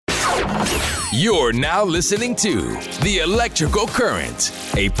You're now listening to The Electrical Current,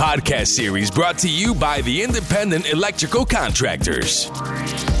 a podcast series brought to you by the independent electrical contractors.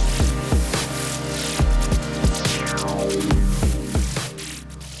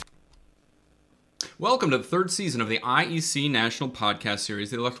 Welcome to the third season of the IEC National podcast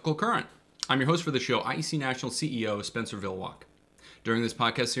series, The Electrical Current. I'm your host for the show, IEC National CEO Spenser Villwock. During this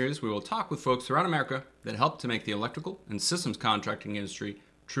podcast series, we will talk with folks throughout America that help to make the electrical and systems contracting industry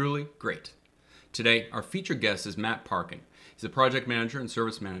truly great. Today, our featured guest is Matt Parkin. He's a project manager and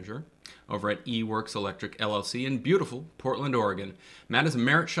service manager over at Eworks Electric, LLC in beautiful Portland, Oregon. Matt is a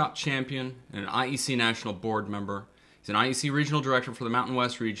Merit Shop champion and an IEC National Board member. He's an IEC Regional Director for the Mountain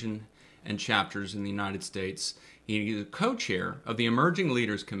West region and chapters in the United States. He is a co-chair of the Emerging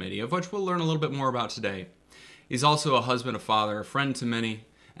Leaders Committee, of which we'll learn a little bit more about today. He's also a husband, a father, a friend to many,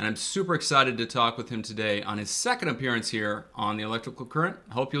 and I'm super excited to talk with him today on his second appearance here on the Electrical Current.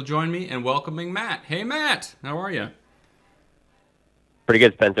 I hope you'll join me in welcoming Matt. Hey, Matt, how are you? Pretty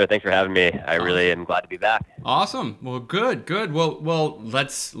good, Spencer. Thanks for having me. I really am glad to be back. Awesome. Well, good. Well,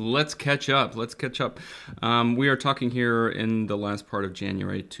 let's catch up. We are talking here in the last part of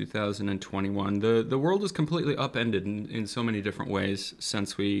January 2021. The world is completely upended in so many different ways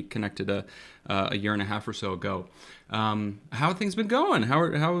since we connected a year and a half or so ago. How have things been going?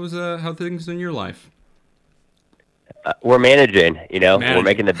 How things in your life? We're managing. We're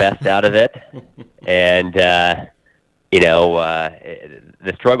making the best out of it, and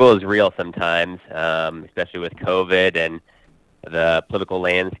the struggle is real sometimes, especially with COVID and the political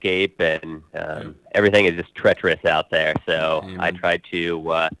landscape, and everything is just treacherous out there. So I try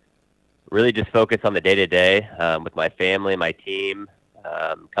to really just focus on the day-to-day with my family, my team,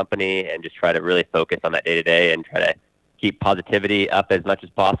 company, and just try to really focus on that day-to-day and try to keep positivity up as much as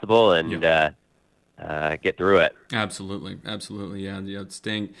possible and get through it. Absolutely. Yeah.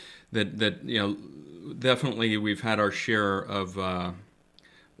 Staying that definitely we've had our share of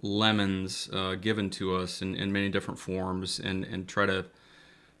lemons given to us in many different forms, and try to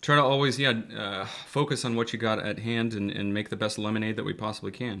always focus on what you got at hand and make the best lemonade that we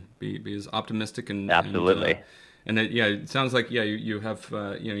possibly can. Be as optimistic and absolutely. It sounds like you have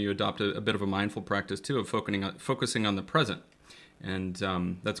you adopt a bit of a mindful practice too of focusing on the present. And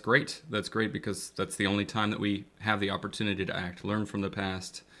that's great. That's great because that's the only time that we have the opportunity to act, learn from the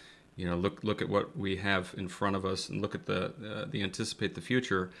past, look at what we have in front of us and look at the anticipate the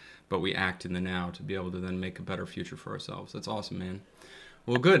future, but we act in the now to be able to then make a better future for ourselves. That's awesome, man.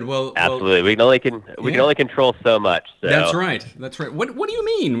 Well, good. Well, absolutely. We can only control so much. So. That's right. What do you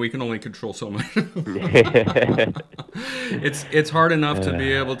mean we can only control so much? It's hard enough to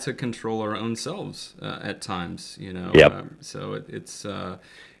be able to control our own selves at times, Yep. So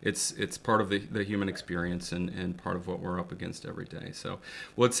it's part of the human experience and part of what we're up against every day. So,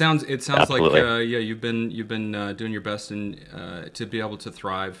 well, it sounds absolutely. Like you've been doing your best to be able to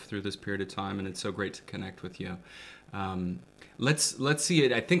thrive through this period of time, and it's so great to connect with you. Let's see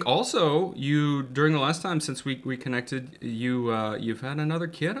it. I think also you, during the last time since we connected, you've had another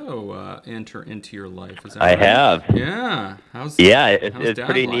kiddo enter into your life. Is that right? I have. Yeah. It's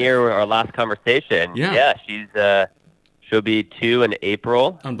pretty life? Near our last conversation. Yeah. She'll be 2 in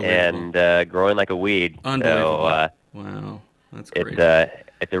April and growing like a weed. Unbelievable. So, wow, that's great.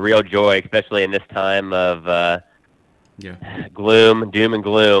 It's a real joy, especially in this time of doom and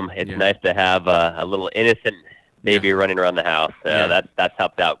gloom. It's nice to have a little innocent baby running around the house. So that's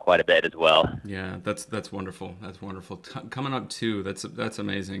helped out quite a bit as well. Yeah, that's wonderful. That's wonderful. Coming up too. That's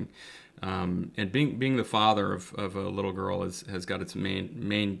amazing. And being the father of a little girl has got its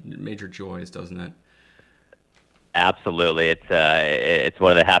major joys, doesn't it? Absolutely. It's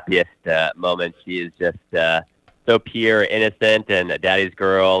one of the happiest moments. She is just so pure, innocent, and a daddy's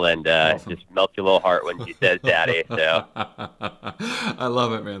girl, and awesome. Just melts your little heart when she says daddy. So I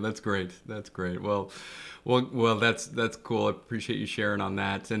love it, man. That's great. Well, that's cool. I appreciate you sharing on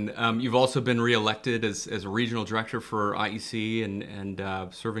that. And you've also been reelected as a regional director for IEC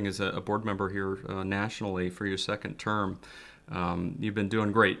and serving as a board member here nationally for your second term. You've been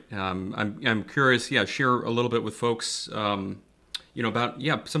doing great. I'm curious. Share a little bit with folks,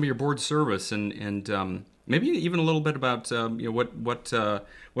 about some of your board service and maybe even a little bit about what a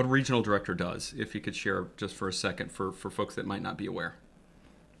regional director does. If you could share just for a second for folks that might not be aware.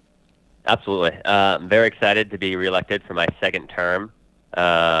 Absolutely. I'm very excited to be reelected for my second term.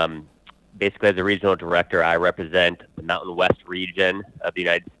 Basically, as a regional director, I represent the Mountain West region of the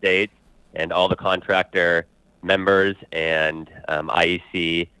United States and all the contractor members and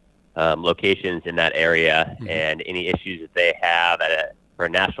IEC locations in that area, and any issues that they have for a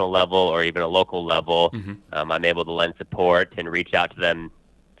national level or even a local level, I'm able to lend support and reach out to them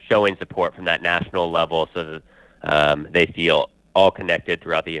showing support from that national level so that they feel all connected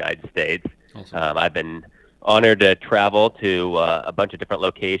throughout the United States. Awesome. I've been honored to travel to a bunch of different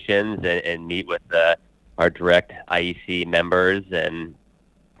locations and meet with our direct IEC members and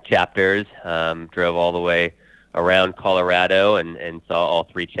chapters. Drove all the way around Colorado and saw all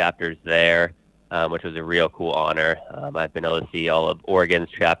 3 chapters there, which was a real cool honor. I've been able to see all of Oregon's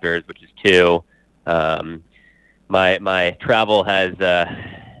chapters, which is 2. My travel has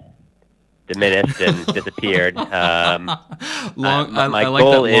diminished and disappeared. I like that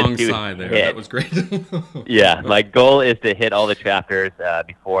long sigh there. That was great. Yeah, my goal is to hit all the chapters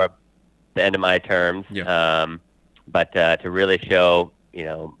before the end of my terms. Yeah. But to really show,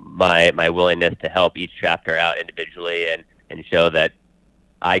 my willingness to help each chapter out individually and show that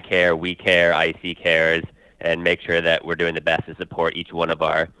I care, we care, IEC cares, and make sure that we're doing the best to support each one of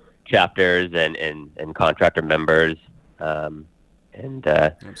our chapters and contractor members. So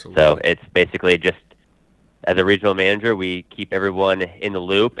it's basically just, as a regional manager, we keep everyone in the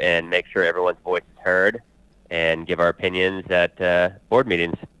loop and make sure everyone's voice is heard and give our opinions at board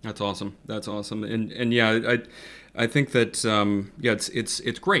meetings. That's awesome. And yeah, I think that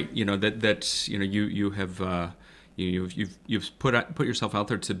it's great. You've put yourself out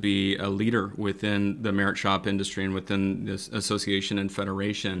there to be a leader within the merit shop industry and within this association and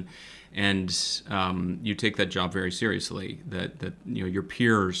federation, and you take that job very seriously. That your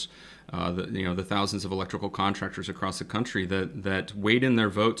peers, the thousands of electrical contractors across the country that weighed in their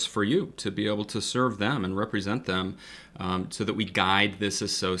votes for you to be able to serve them and represent them, so that we guide this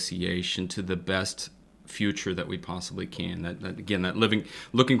association to the best future that we possibly can. That learning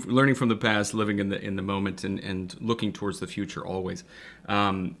from the past, living in the moment, and looking towards the future always.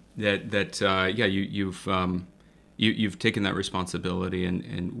 You've taken that responsibility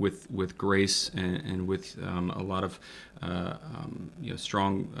and with grace and with a lot of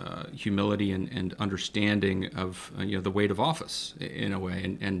strong humility and understanding of the weight of office in a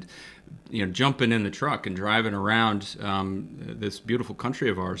way, and jumping in the truck and driving around this beautiful country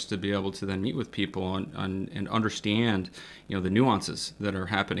of ours to be able to then meet with people and understand the nuances that are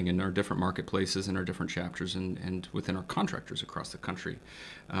happening in our different marketplaces and our different chapters and within our contractors across the country,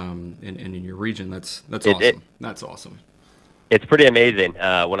 and in your region. That's awesome. That's awesome. It's pretty amazing.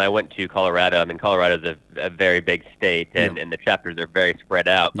 When I went to Colorado, Colorado's a very big state, and the chapters are very spread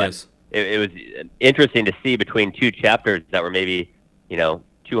out. But yes. It was interesting to see between 2 chapters that were maybe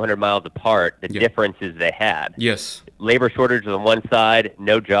 200 miles apart, the differences they had. Yes. Labor shortage on one side,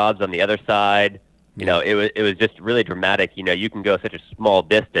 no jobs on the other side. It was just really dramatic. You can go such a small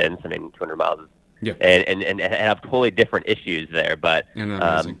distance. 200 miles is, and have totally different issues there. But being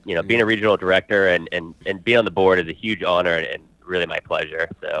a regional director and being on the board is a huge honor and really my pleasure.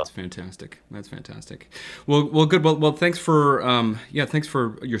 So that's fantastic. Well, good. Well, thanks for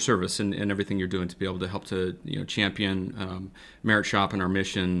your service and everything you're doing to be able to help to champion Merit Shop and our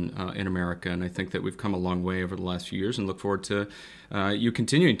mission in America. And I think that we've come a long way over the last few years, and look forward to you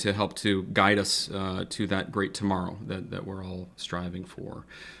continuing to help to guide us to that great tomorrow that we're all striving for.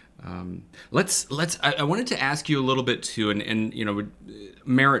 I wanted to ask you a little bit too, and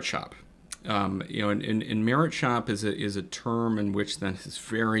Merit Shop. And Merit Shop is a term in which then is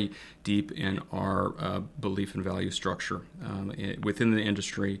very deep in our belief and value structure within the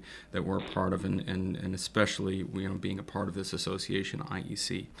industry that we're a part of, and especially being a part of this association,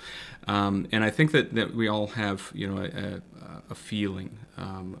 IEC. And I think that we all have a feeling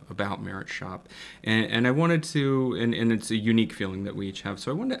about Merit Shop, and I wanted to, and it's a unique feeling that we each have.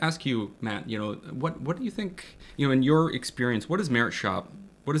 So I wanted to ask you, Matt, what do you think, in your experience, what is Merit Shop?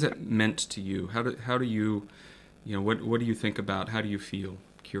 What has that meant to you? How do you, what do you think about? How do you feel?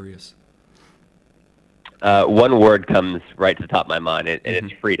 Curious. One word comes right to the top of my mind, and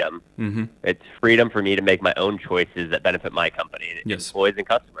it's freedom. Mm-hmm. It's freedom for me to make my own choices that benefit my company, employees and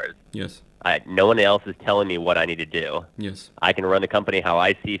customers. Yes. No one else is telling me what I need to do. Yes. I can run the company how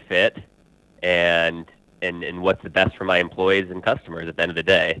I see fit, and what's the best for my employees and customers at the end of the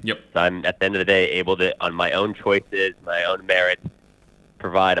day. Yep. So I'm, at the end of the day, able to, on my own choices, my own merits,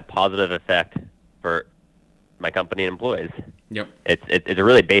 provide a positive effect for my company and employees. Yep. It's a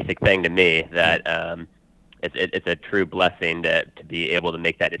really basic thing to me that it's a true blessing to be able to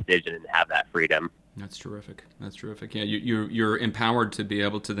make that decision and have that freedom. That's terrific. Yeah, you're empowered to be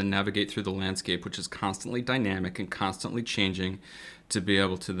able to then navigate through the landscape, which is constantly dynamic and constantly changing, to be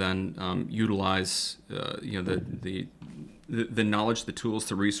able to then utilize the knowledge, the tools,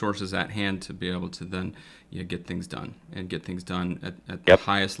 the resources at hand to be able to then get things done at the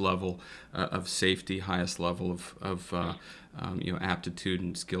highest level of safety, highest level of aptitude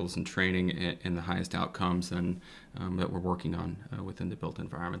and skills and training, and the highest outcomes, and that we're working on within the built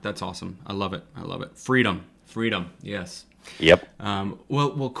environment. That's awesome. I love it. Freedom. Yes. Yep.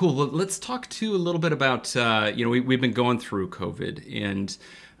 Well, cool. Let's talk too a little bit about we've been going through COVID, and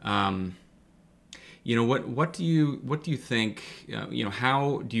what do you think?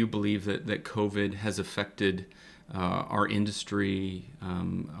 How do you believe that COVID has affected our industry,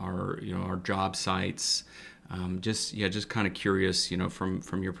 our job sites? Just kind of curious,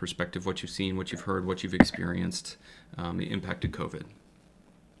 from your perspective, what you've seen, what you've heard, what you've experienced, the impact of COVID.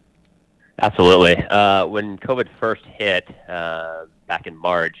 Absolutely. When COVID first hit back in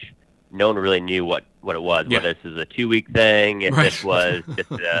March, no one really knew what it was, whether this was a 2-week thing, if this was just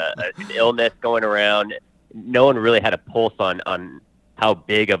an illness going around. No one really had a pulse on how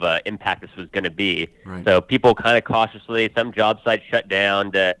big of an impact this was going to be. Right. So people kind of cautiously, some job sites shut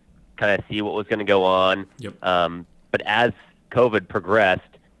down to kind of see what was going to go on. Yep. But as COVID progressed,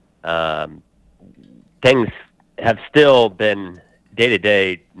 things have still been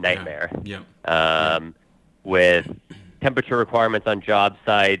day-to-day nightmare. Yeah. With temperature requirements on job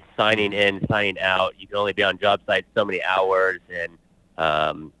sites, signing in, signing out. You can only be on job sites so many hours, and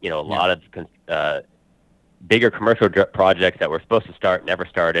a lot of bigger commercial projects that were supposed to start never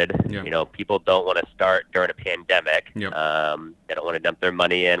started. Yep. People don't want to start during a pandemic. Yep. They don't want to dump their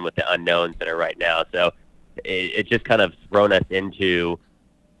money in with the unknowns that are right now. So it just kind of thrown us into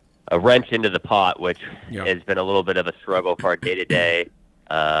a wrench into the pot, which has been a little bit of a struggle for our day-to-day.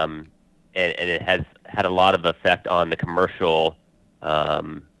 And it has had a lot of effect on the commercial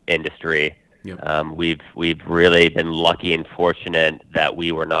industry. Yep. We've really been lucky and fortunate that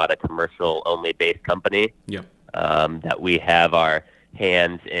we were not a commercial-only based company. Yep. That we have our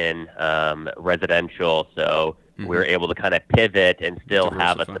hands in residential, so we're able to kind of pivot and still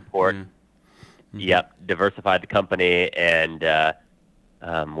have a support. Yeah. Mm-hmm. Yep, diversify the company, and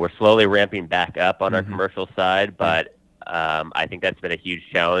we're slowly ramping back up on our commercial side, but I think that's been a huge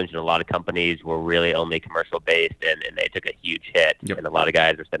challenge, and a lot of companies were really only commercial based, and they took a huge hit. Yep. And a lot of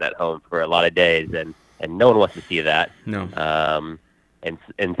guys are sitting at home for a lot of days, and no one wants to see that. No.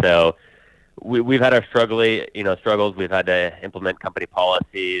 And so we've had our struggles. We've had to implement company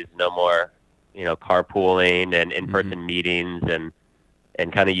policies, no more, carpooling and in-person meetings, and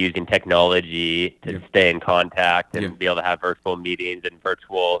kind of using technology to stay in contact and be able to have virtual meetings and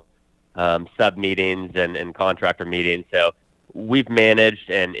virtual sub meetings and contractor meetings. So we've managed,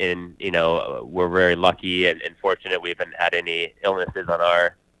 and we're very lucky and fortunate. We haven't had any illnesses on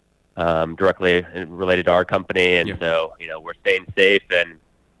our directly related to our company, and so we're staying safe, and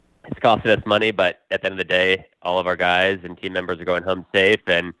it's costing us money, but at the end of the day, all of our guys and team members are going home safe,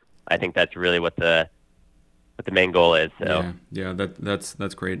 and I think that's really what the main goal is. So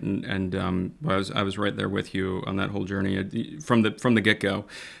that's great, and I was right there with you on that whole journey from the get-go.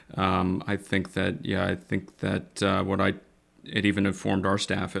 I think that what it even informed our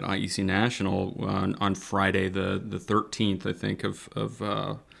staff at IEC National on Friday the 13th, I think,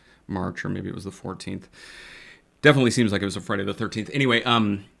 of March, or maybe it was the 14th. Definitely seems like it was a Friday the 13th. Anyway,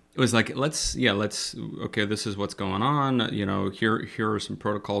 it was like, let's okay, this is what's going on. Here are some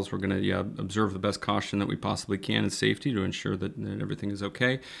protocols. We're going to observe the best caution that we possibly can in safety to ensure that everything is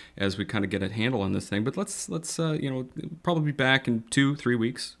okay as we kind of get a handle on this thing. But let's probably be back in 2-3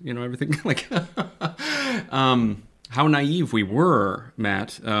 weeks. Everything like how naive we were,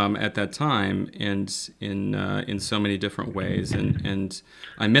 Matt, at that time, and in so many different ways. And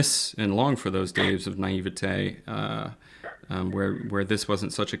I miss and long for those days of naivete. Where this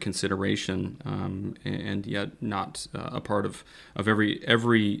wasn't such a consideration, and yet not a part of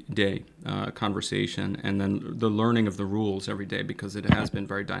every day conversation, and then the learning of the rules every day, because it has been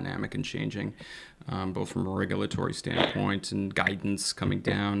very dynamic and changing, both from a regulatory standpoint and guidance coming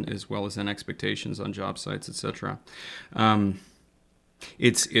down, as well as then expectations on job sites, etc.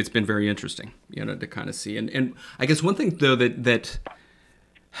 It's been very interesting, to kind of see. And I guess one thing though that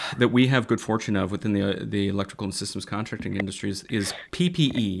we have good fortune of within the electrical and systems contracting industries is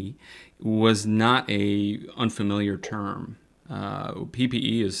PPE was not a unfamiliar term.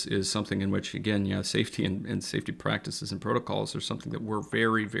 PPE is something in which, again, safety and safety practices and protocols are something that we're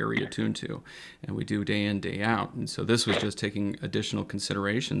very, very attuned to, and we do day in, day out. And so this was just taking additional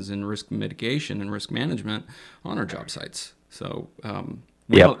considerations in risk mitigation and risk management on our job sites. So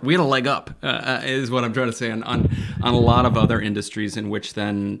we had a leg up, is what I'm trying to say, on a lot of other industries in which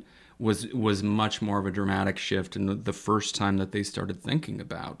then was much more of a dramatic shift, and the first time that they started thinking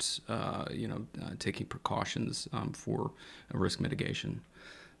about taking precautions for risk mitigation.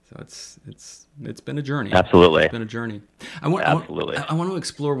 So it's been a journey. Absolutely. It's been a journey. I want to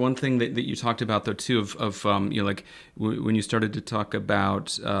explore one thing that you talked about though too of like when you started to talk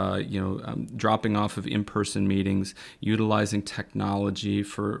about dropping off of in-person meetings, utilizing technology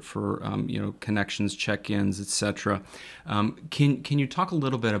for connections, check-ins, etc. Can you talk a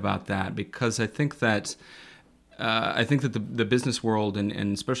little bit about that? Because I think that the business world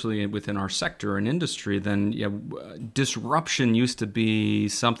and especially within our sector and industry, then disruption used to be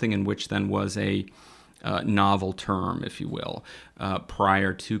something in which then was a novel term, if you will,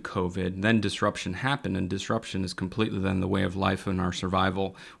 prior to COVID. Then disruption happened, and disruption is completely then the way of life and our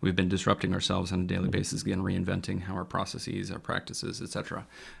survival. We've been disrupting ourselves on a daily basis, again, reinventing how our processes, our practices, etc.,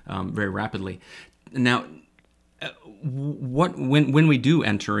 very rapidly. Now, when we do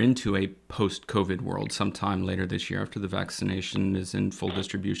enter into a post-COVID world sometime later this year, after the vaccination is in full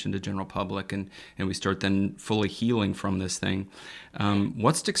distribution to general public, and we start then fully healing from this thing,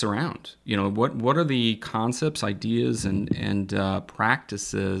 what sticks around? What are the concepts, ideas, and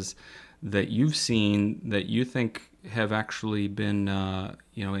practices that you've seen that you think have actually been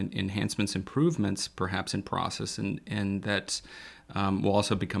enhancements, improvements, perhaps in process, and that will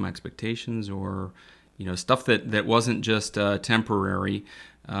also become expectations or stuff that wasn't just temporary,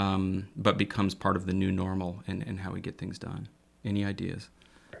 but becomes part of the new normal and how we get things done. Any ideas?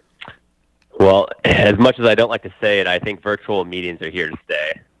 Well, as much as I don't like to say it, I think virtual meetings are here to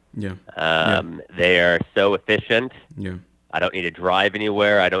stay. Yeah. They are so efficient. Yeah. I don't need to drive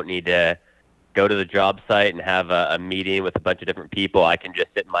anywhere. I don't need to go to the job site and have a meeting with a bunch of different people. I can just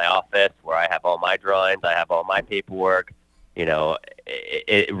sit in my office where I have all my drawings, I have all my paperwork.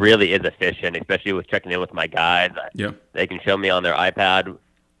 It really is efficient, especially with checking in with my guys. Yeah. They can show me on their iPad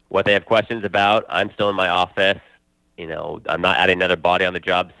what they have questions about. I'm still in my office. I'm not adding another body on the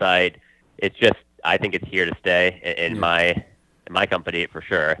job site. It's just, I think it's here to stay in my company for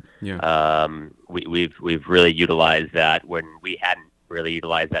sure. Yeah. We've really utilized that when we hadn't really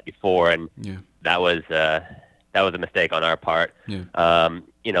utilized that before, and that was a mistake on our part. Yeah.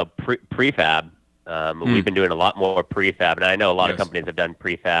 Prefab. We've been doing a lot more prefab, and I know a lot of companies have done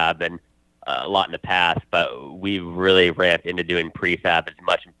prefab and a lot in the past, but we really ramped into doing prefab as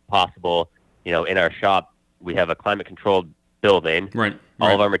much as possible. In our shop, we have a climate-controlled building. Right.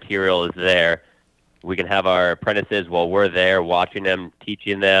 All of our material is there. We can have our apprentices while we're there, watching them,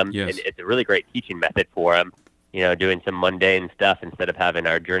 teaching them. Yes. And it's a really great teaching method for them, doing some mundane stuff instead of having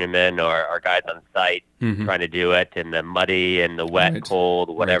our journeymen or our guys on site trying to do it in the muddy and the wet,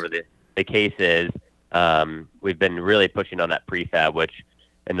 cold, whatever the case is. We've been really pushing on that prefab, which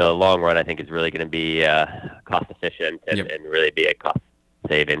in the long run I think is really going to be cost efficient and really be a cost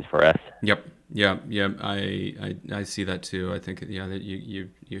savings for us. Yep. Yeah. I see that too. I think that you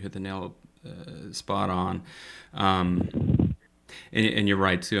hit the nail spot on. And you're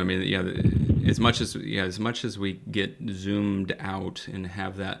right too. I mean, as much as we get zoomed out and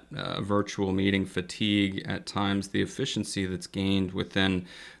have that virtual meeting fatigue at times, the efficiency that's gained within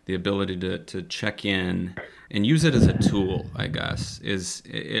the ability to check in and use it as a tool, I guess,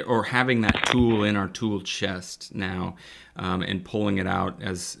 or having that tool in our tool chest now, and pulling it out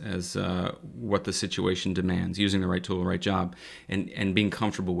as what the situation demands, using the right tool, the right job, and being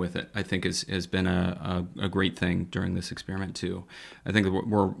comfortable with it, I think has been a great thing during this experiment too. I think that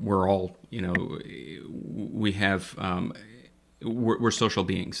we're all, we have we're social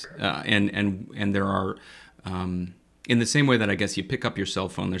beings, and there are. In the same way that I guess you pick up your cell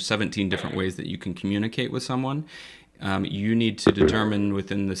phone, there's 17 different ways that you can communicate with someone. You need to determine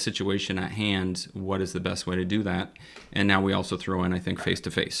within the situation at hand what is the best way to do that. And now we also throw in, I think,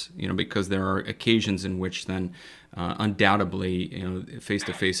 face-to-face, because there are occasions in which then undoubtedly,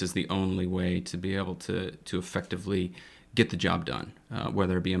 face-to-face is the only way to be able to effectively get the job done,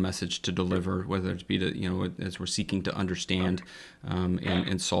 whether it be a message to deliver, whether it be to, as we're seeking to understand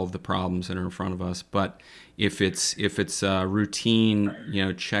and solve the problems that are in front of us. But if it's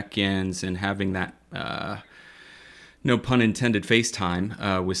routine, check-ins and having that, no pun intended,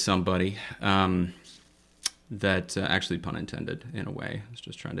 FaceTime with somebody, that actually pun intended in a way. I was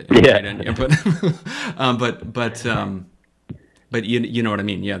just trying to imitate it. But you know what I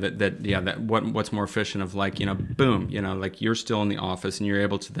mean? Yeah, what's more efficient of like, boom, like you're still in the office and you're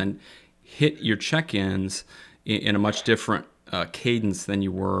able to then hit your check-ins in a much different cadence than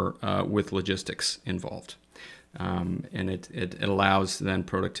you were with logistics involved. And it allows then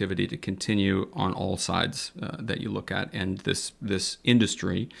productivity to continue on all sides that you look at. And this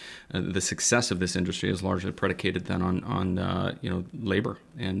industry, the success of this industry is largely predicated then on labor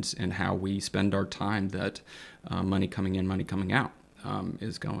and how we spend our time, that money coming in, money coming out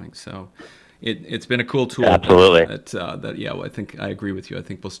is going. So it's been a cool tool. Absolutely. I think I agree with you. I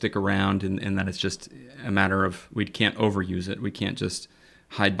think we'll stick around, and that it's just a matter of we can't overuse it. We can't just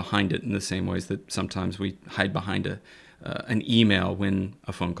hide behind it in the same ways that sometimes we hide behind an email when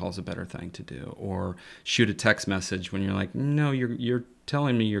a phone call is a better thing to do, or shoot a text message when you're like, no, you're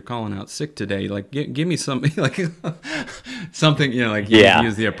telling me you're calling out sick today. Like, give me something, like something,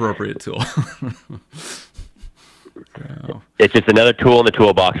 use the appropriate tool. So. It's just another tool in the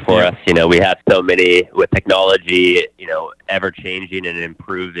toolbox for us. We have so many with technology, ever changing and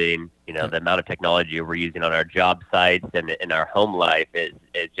improving. The amount of technology we're using on our job sites and in our home life is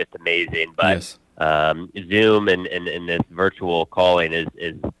just amazing. But Zoom and this virtual calling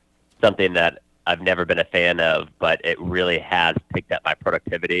is something that I've never been a fan of, but it really has picked up my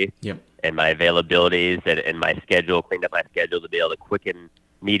productivity and my availabilities and my schedule, cleaned up my schedule to be able to quicken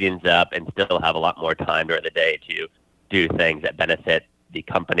meetings up and still have a lot more time during the day to do things that benefit the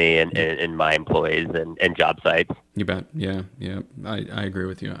company and my employees and job sites. You bet. Yeah. I agree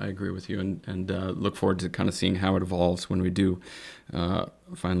with you. And look forward to kind of seeing how it evolves when we do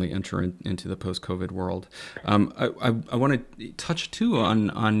finally enter into the post-COVID world. I want to touch too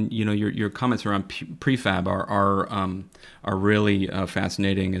on your comments around prefab are really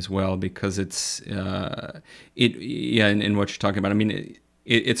fascinating as well, because it's in what you're talking about. I mean,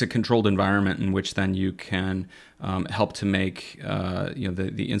 it's a controlled environment in which then you can help to make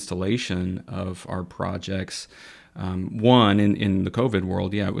the installation of our projects. One in the COVID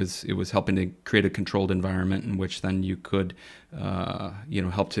world, it was helping to create a controlled environment in which then you could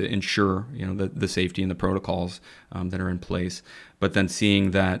help to ensure the safety and the protocols that are in place. But then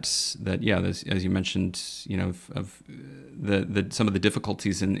seeing that as you mentioned, of the some of the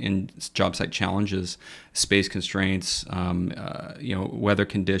difficulties in job site challenges, space constraints, weather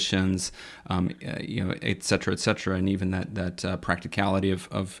conditions, et cetera, and even that practicality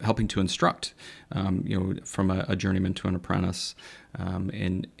of helping to instruct, from a journeyman to an apprentice,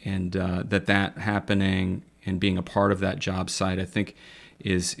 and that happening and being a part of that job site, I think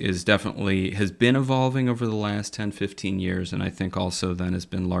is definitely has been evolving over the last 10, 15 years, and I think also then has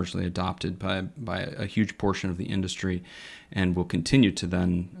been largely adopted by a huge portion of the industry, and will continue to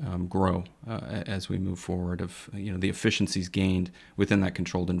then grow as we move forward. Of the efficiencies gained within that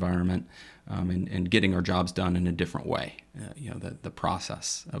controlled environment, and getting our jobs done in a different way. The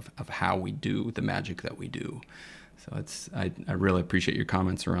process of how we do the magic that we do. So I really appreciate your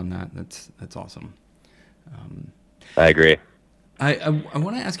comments around that. That's awesome. I agree. I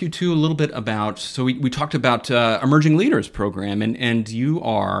want to ask you too a little bit about, so we talked about Emerging Leaders program, and you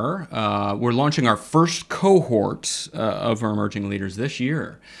are, we're launching our first cohort of our Emerging Leaders this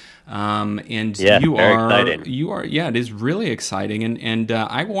year. And you are, it is really exciting. And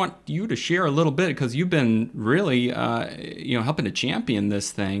I want you to share a little bit, because you've been really, helping to champion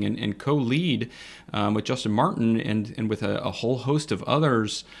this thing and co-lead with Justin Martin and with a whole host of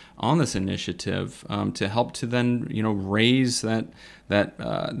others on this initiative to help to then, raise that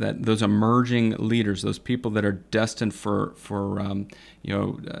those emerging leaders, those people that are destined for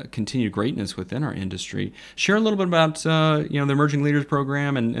continued greatness within our industry. Share a little bit about the Emerging Leaders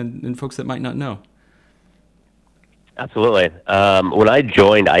program and folks that might not know. Absolutely. When I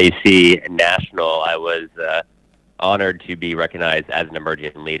joined IEC National, I was honored to be recognized as an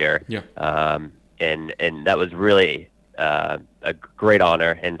emerging leader. Yeah. And that was really a great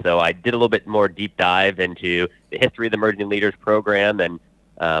honor. And so I did a little bit more deep dive into the history of the Emerging Leaders program. And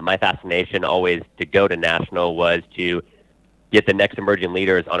my fascination always to go to national was to get the next emerging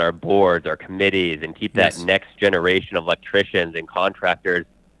leaders on our boards, our committees, and keep that next generation of electricians and contractors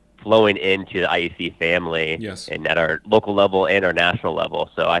flowing into the IEC family, and at our local level and our national level.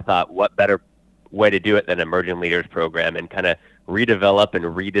 So I thought, what better way to do it than Emerging Leaders program, and kind of redevelop and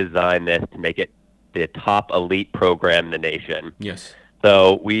redesign this to make it the top elite program in the nation. Yes.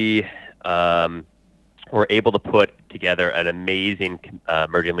 So we were able to put together an amazing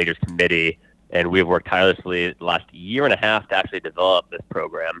Emerging Leaders Committee, and we've worked tirelessly the last year and a half to actually develop this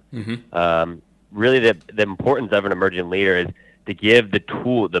program. Mm-hmm. Really, the importance of an emerging leader is to give the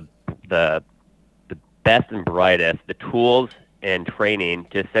tool, the best and brightest, the tools and training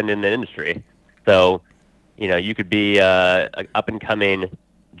to send in the industry. So, you could be a up-and-coming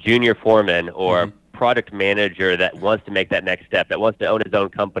junior foreman or product manager that wants to make that next step, that wants to own his own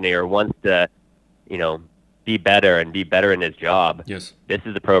company or wants to, be better and be better in his job. Yes. This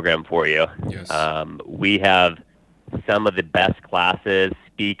is the program for you. Yes. We have some of the best classes,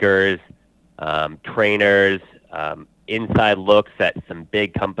 speakers, trainers, inside looks at some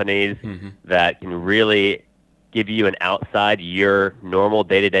big companies that can really give you an outside your normal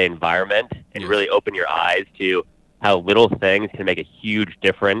day-to-day environment and really open your eyes to how little things can make a huge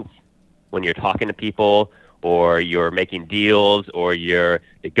difference when you're talking to people, or you're making deals, or you're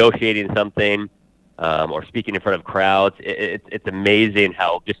negotiating something, or speaking in front of crowds. It's amazing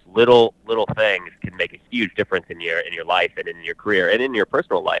how just little things can make a huge difference in your life and in your career and in your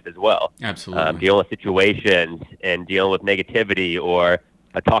personal life as well. Absolutely. Dealing with situations and dealing with negativity or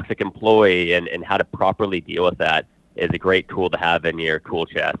a toxic employee, and how to properly deal with that is a great tool to have in your tool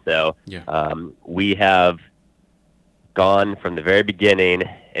chest. So we have gone from the very beginning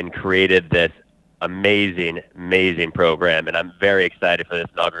and created this amazing program, and I'm very excited for this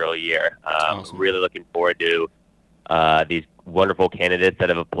inaugural year. Awesome. Really looking forward to these wonderful candidates that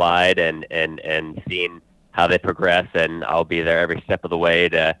have applied and seeing how they progress, and I'll be there every step of the way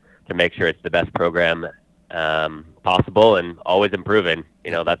to make sure it's the best program possible, and always improving.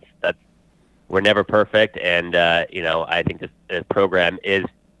 That's we're never perfect, and I think this program is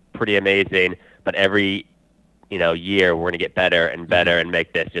pretty amazing, but every year we're going to get better and better and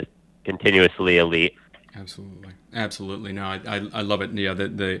make this just continuously elite. Absolutely. No, I love it. Yeah,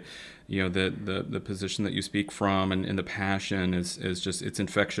 the position that you speak from and the passion is just, it's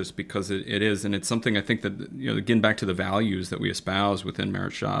infectious, because it is, and it's something I think that, again, back to the values that we espouse within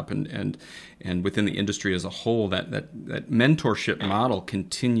Merit Shop and within the industry as a whole, that mentorship model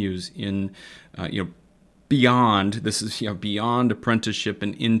continues in beyond, this is beyond apprenticeship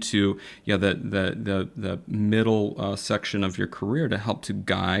and into the middle section of your career, to help to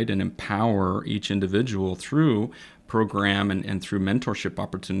guide and empower each individual through program and through mentorship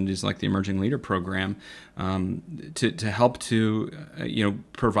opportunities like the Emerging Leader Program, to help to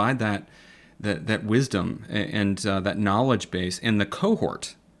provide that wisdom and that knowledge base, and the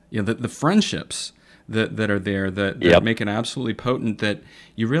cohort, the friendships that are there that make it absolutely potent, that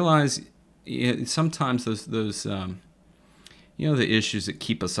you realize sometimes those the issues that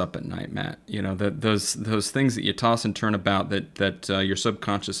keep us up at night, Matt, those things that you toss and turn about that your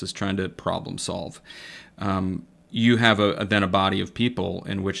subconscious is trying to problem solve. You have then a body of people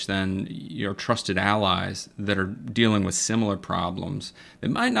in which then your trusted allies that are dealing with similar problems that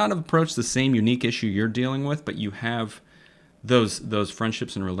might not have approached the same unique issue you're dealing with, but you have those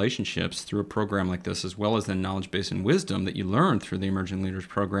friendships and relationships through a program like this, as well as the knowledge base and wisdom that you learn through the Emerging Leaders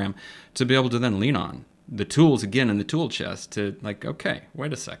Program, to be able to then lean on the tools again in the tool chest to, like, okay,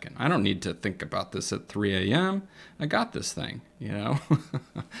 wait a second, I don't need to think about this at 3 a.m. I got this thing, I know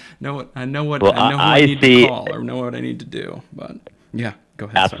who I need to call, or know what I need to do. But yeah, go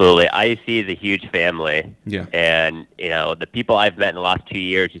ahead. Absolutely. Sorry. IEC is a huge family. Yeah. And, the people I've met in the last 2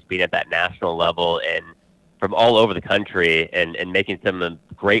 years, just being at that national level and from all over the country, and making some of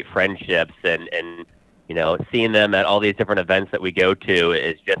the great friendships, and seeing them at all these different events that we go to,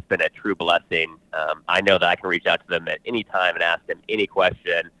 has just been a true blessing. I know that I can reach out to them at any time and ask them any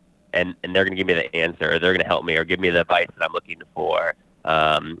question, and they're going to give me the answer, or they're going to help me, or give me the advice that I'm looking for.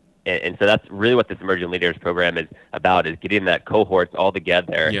 And so that's really what this Emerging Leaders Program is about, is getting that cohorts all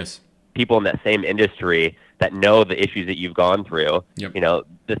together. Yes. People in that same industry that know the issues that you've gone through. Yep.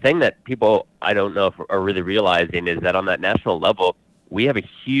 The thing that people, I don't know if are really realizing, is that on that national level, we have a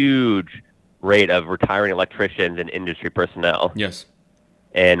huge rate of retiring electricians and industry personnel. Yes.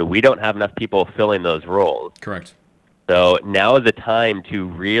 And we don't have enough people filling those roles. Correct. So now is the time to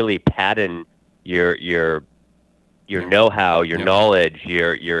really pattern your know-how, your knowledge,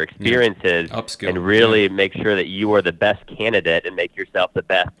 your experiences, upskill, and really make sure that you are the best candidate, and make yourself the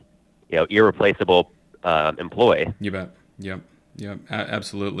best, irreplaceable employee. You bet. Yep. Yeah,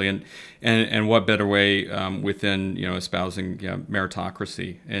 absolutely, and what better way within espousing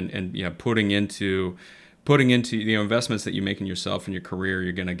meritocracy and putting into investments that you make in yourself and your career,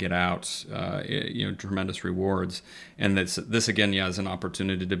 you're going to get out tremendous rewards. And this again is an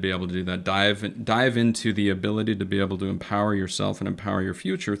opportunity to be able to do that. Dive into the ability to be able to empower yourself and empower your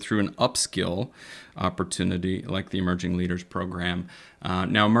future through an upskill opportunity like the Emerging Leaders Program.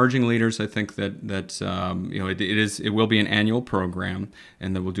 Now, Emerging Leaders, I think that it will be an annual program,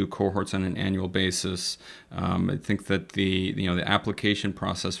 and that we'll do cohorts on an annual basis. I think that the application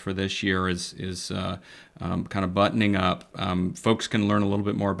process for this year is kind of buttoning up. Folks can learn a little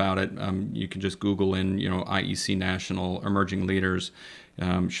bit more about it. You can just Google in IEC National Emerging Leaders.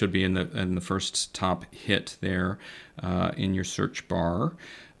 Should be in the first top hit there in your search bar.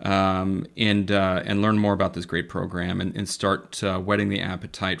 And learn more about this great program, and start whetting the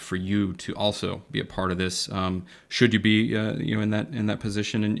appetite for you to also be a part of this. Should you be in that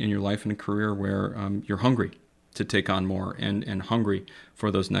position in your life and career where you're hungry to take on more and hungry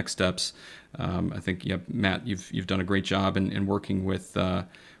for those next steps. I think Matt, you've done a great job in working with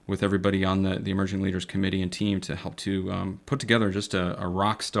everybody on the Emerging Leaders Committee and team to help to put together just a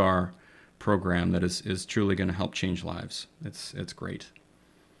rock star program that is truly going to help change lives. It's great.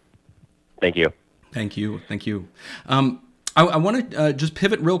 Thank you. Thank you. I want to just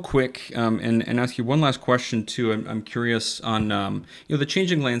pivot real quick and ask you one last question too. I'm curious on the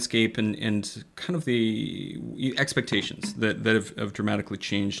changing landscape and kind of the expectations that have dramatically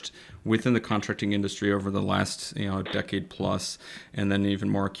changed within the contracting industry over the last decade plus, and then even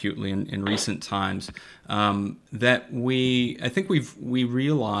more acutely in recent times. That I think we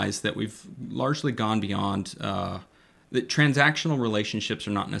realized that we've largely gone beyond. That transactional relationships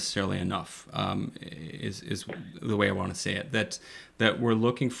are not necessarily enough, is the way I want to say it. That we're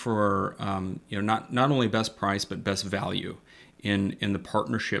looking for not only best price but best value in the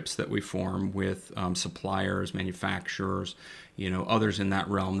partnerships that we form with suppliers, manufacturers, others in that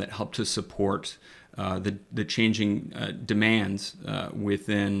realm that help to support the changing demands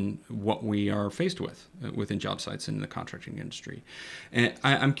within what we are faced with within job sites in the contracting industry. And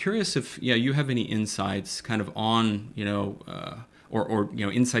I'm curious if you have any insights kind of on or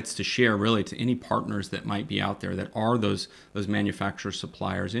insights to share really to any partners that might be out there that are those manufacturer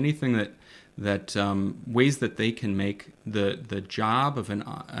suppliers, anything that ways that they can make the job of an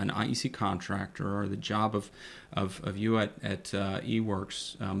IEC contractor or the job of you at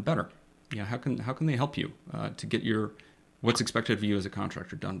Eworks better. How can they help you to get what's expected of you as a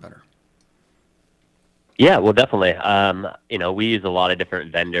contractor done better? Yeah, well, definitely. We use a lot of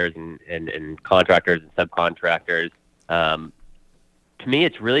different vendors and contractors and subcontractors. To me,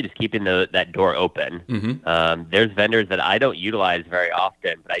 it's really just keeping that door open. Mm-hmm. There's vendors that I don't utilize very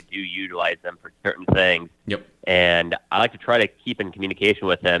often, but I do utilize them for certain things. Yep. And I like to try to keep in communication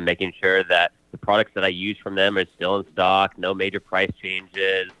with them, making sure that the products that I use from them are still in stock, no major price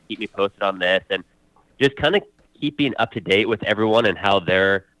changes, keep me posted on this, and just kind of keeping up to date with everyone and how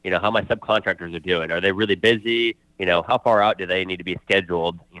they're, how my subcontractors are doing. Are they really busy? How far out do they need to be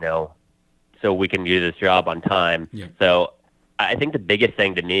scheduled, so we can do this job on time? Yeah. So I think the biggest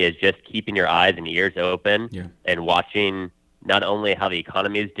thing to me is just keeping your eyes and ears open and watching not only how the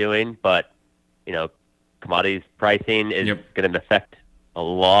economy is doing, but, commodities pricing is going to affect a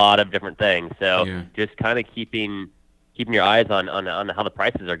lot of different things. So just kind of keeping your eyes on how the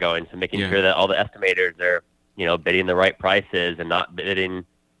prices are going. So making sure that all the estimators are, bidding the right prices and not bidding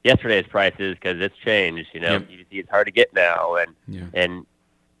yesterday's prices because it's changed. It's hard to get now. And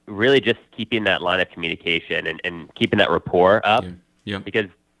really just keeping that line of communication and keeping that rapport up because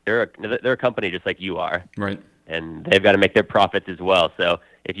they're a company just like you are. Right. And they've got to make their profits as well. So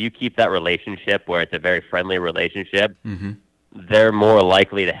if you keep that relationship where it's a very friendly relationship, mm-hmm. they're more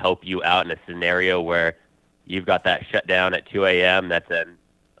likely to help you out in a scenario where you've got that shutdown at 2 a.m. That's an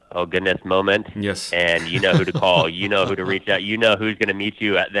oh goodness moment. Yes. And you know who to call, you know who to reach out, you know who's going to meet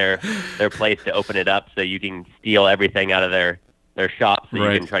you at their place to open it up so you can steal everything out of their shop so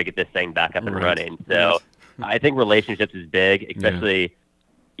you can try to get this thing back up and running. So I think relationships is big, especially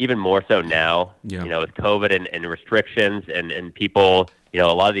even more so now, with COVID and restrictions and people, a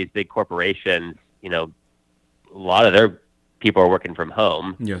lot of these big corporations, a lot of their people are working from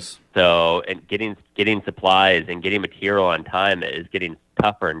home. Yes. So and getting supplies and getting material on time is getting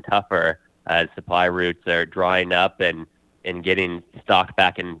tougher and tougher as supply routes are drying up and getting stock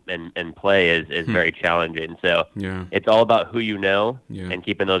back in play is very challenging. So it's all about who you know and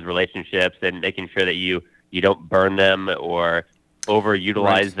keeping those relationships and making sure that you don't burn them or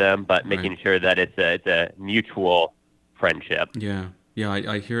overutilize them, but making sure that it's a mutual friendship. Yeah.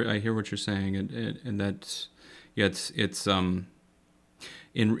 I hear what you're saying, and that's it's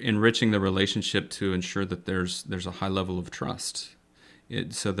enriching the relationship to ensure that there's a high level of trust.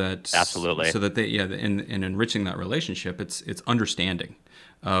 Absolutely. So that they and enriching that relationship, it's understanding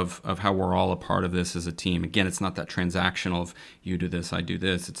of how we're all a part of this as a team. Again, it's not that transactional of you do this, I do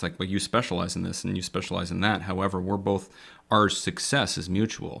this. It's like, well, you specialize in this and you specialize in that. However, our success is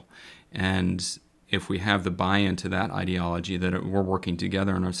mutual, and if we have the buy-in to that ideology that we're working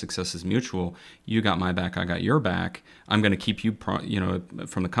together and our success is mutual, you got my back, I got your back. I'm going to keep you,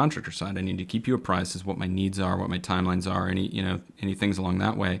 from the contractor side, I need to keep you apprised as what my needs are, what my timelines are, any things along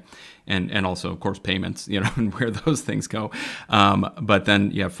that way, and also of course payments, and where those things go. But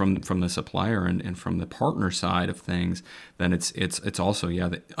then from the supplier and from the partner side of things, then it's also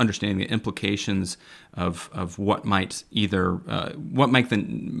understanding the implications of what might either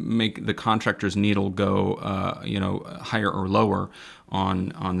make the contractor's needle go higher or lower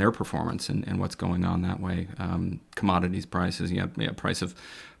on their performance and what's going on that way. Commodities prices, price of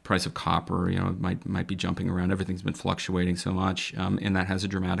price of copper, might be jumping around. Everything's been fluctuating so much, and that has a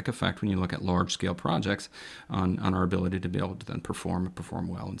dramatic effect when you look at large scale projects on our ability to be able to then perform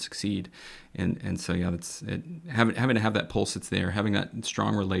well and succeed. And so that's it, having to have that pulse that's there, having that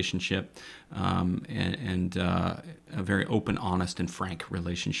strong relationship, and a very open, honest, and frank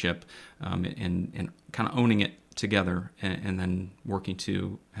relationship, and kind of owning it together, and then working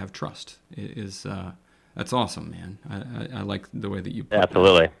to have trust is that's awesome, man. I like the way that you put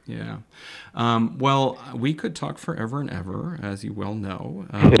Absolutely. that. Yeah. Well, we could talk forever and ever, as you well know,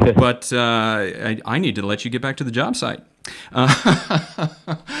 but I need to let you get back to the job site. My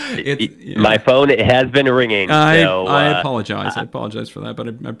phone has been ringing. I apologize. I apologize for that, but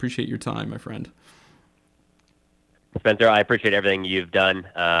I appreciate your time, my friend. Spenser, I appreciate everything you've done.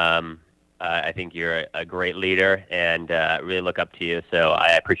 I think you're a great leader, and really look up to you. So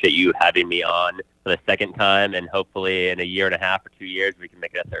I appreciate you having me on for the second time, and hopefully in a year and a half or 2 years we can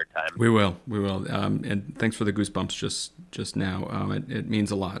make it a third time. We will. And thanks for the goosebumps just now. It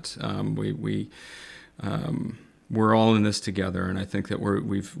means a lot. We're all in this together, and I think that we're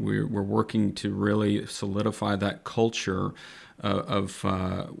working to really solidify that culture of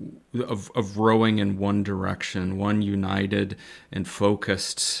rowing in one direction, one united and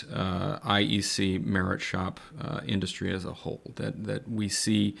focused IEC merit shop industry as a whole. That we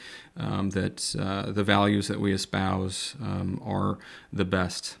see that the values that we espouse are the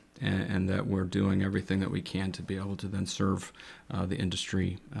best, and that we're doing everything that we can to be able to then serve the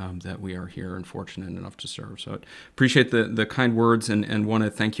industry that we are here and fortunate enough to serve. So I appreciate the kind words, and want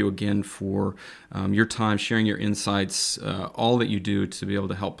to thank you again for your time, sharing your insights, all that you do to be able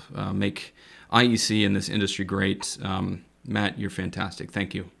to help make IEC and this industry great. Matt, you're fantastic.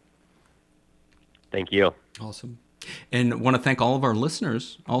 Thank you. Thank you. Awesome. And want to thank all of our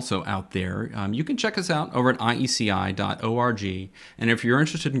listeners also out there. You can check us out over at ieci.org. And if you're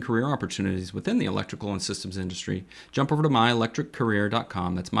interested in career opportunities within the electrical and systems industry, jump over to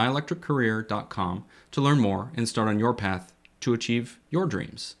myelectriccareer.com. That's myelectriccareer.com to learn more and start on your path to achieve your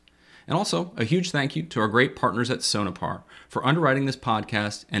dreams. And also, a huge thank you to our great partners at Sonepar for underwriting this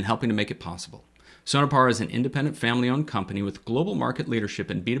podcast and helping to make it possible. Sonepar is an independent family-owned company with global market leadership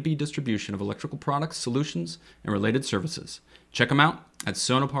in B2B distribution of electrical products, solutions, and related services. Check them out at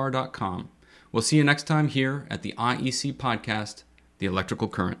sonepar.com. We'll see you next time here at the IEC podcast, The Electrical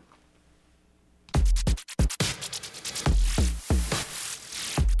Current.